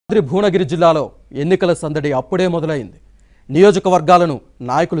భువనగిరి జిల్లాలో ఎన్నికల సందడి అప్పుడే మొదలైంది. నియోజకవర్గాలను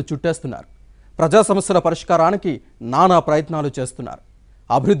నాయకులు చుట్టేస్తున్నారు. ప్రజా సమస్యల పరిష్కారానికి నానా ప్రయత్నాలు చేస్తున్నారు.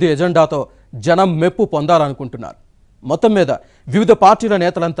 అభివృద్ధి ఎజెండాతో జనం మెప్పు పొందాలనుకుంటున్నారు. మొత్తం మీద వివిధ పార్టీల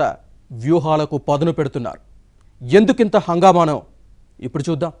నేతలంతా వ్యూహాలకు పదును పెడుతున్నారు. ఎందుకింత హంగామానో ఇప్పుడు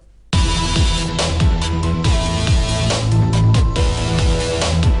చూద్దాం.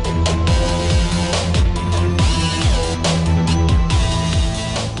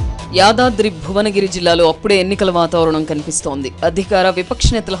 యాదాద్రి భువనగిరి జిల్లాలో అప్పుడే ఎన్నికల వాతావరణం కనిపిస్తోంది. అధికార విపక్ష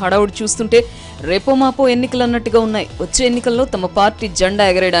నేతల హడావుడి చూస్తుంటే రేపో మాపో ఎన్నికలు అన్నట్టుగా ఉన్నాయి. వచ్చే ఎన్నికల్లో తమ పార్టీ జెండా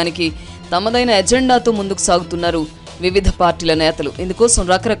ఎగరేయడానికి తమదైన ఎజెండాతో ముందుకు సాగుతున్నారు వివిధ పార్టీల నేతలు. ఇందుకోసం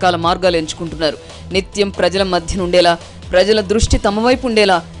రకరకాల మార్గాలు ఎంచుకుంటున్నారు. నిత్యం ప్రజల మధ్య నుండేలా, ప్రజల దృష్టి తమ వైపు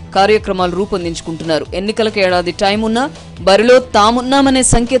ఉండేలా కార్యక్రమాలు రూపొందించుకుంటున్నారు. ఎన్నికలకు ఏడాది టైం ఉన్నా బరిలో తామున్నామనే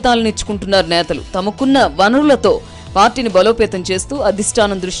సంకేతాలను ఇచ్చుకుంటున్నారు నేతలు. తమకున్న వనరులతో పార్టీని బలోపేతం చేస్తూ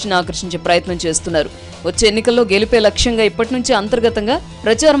అధిష్టానం దృష్టిని ఆకర్షించే ప్రయత్నం చేస్తున్నారు. వచ్చే ఎన్నికల్లో గెలిపే లక్ష్యంగా ఇప్పటి నుంచే అంతర్గతంగా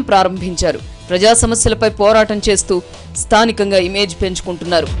ప్రచారం ప్రారంభించారు. ప్రజా సమస్యలపై పోరాటం చేస్తూ స్థానికంగా ఇమేజ్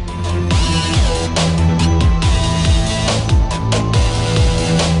పెంచుకుంటున్నారు.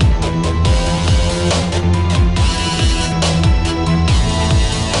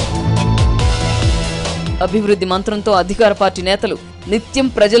 అభివృద్ధి మంత్రంతో అధికార పార్టీ నేతలు నిత్యం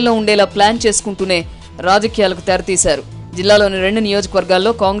ప్రజల్లో ఉండేలా ప్లాన్ చేసుకుంటూనే రాజకీయాలకు తెరతీశారు. జిల్లాలోని 2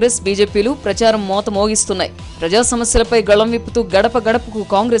 నియోజకవర్గాల్లో కాంగ్రెస్, బీజేపీలు ప్రచారం మోత మోగిస్తున్నాయి. ప్రజా సమస్యలపై గళం విప్పుతూ గడప గడపకు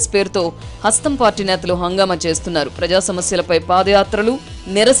కాంగ్రెస్ పేరుతో హస్తం పార్టీ నేతలు హంగామా చేస్తున్నారు. ప్రజా సమస్యలపై పాదయాత్రలు,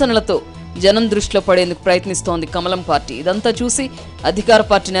 నిరసనలతో జనం దృష్టిలో పడేందుకు ప్రయత్నిస్తోంది కమలం పార్టీ. ఇదంతా చూసి అధికార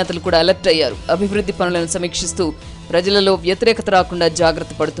పార్టీ నేతలు కూడా అలర్ట్ అయ్యారు. అభివృద్ధి పనులను సమీక్షిస్తూ ప్రజలలో వ్యతిరేకత రాకుండా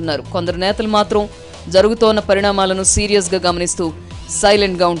జాగ్రత్త పడుతున్నారు. కొందరు నేతలు మాత్రం జరుగుతోన్న పరిణామాలను సీరియస్ గా గమనిస్తూ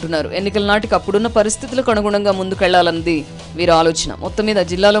సైలెంట్ గా ఉంటున్నారు. ఎన్నికల నాటికి అప్పుడున్న పరిస్థితులకు అనుగుణంగా ముందుకెళ్లాలన్నది వీరి ఆలోచన. మొత్తం మీద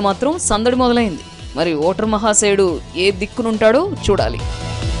జిల్లాలో మాత్రం సందడి మొదలైంది. మరి ఓటర్ మహాశయుడు ఏ దిక్కునుంటాడో చూడాలి.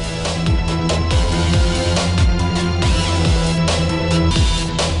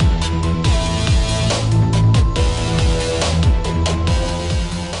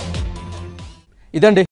 ఇదండి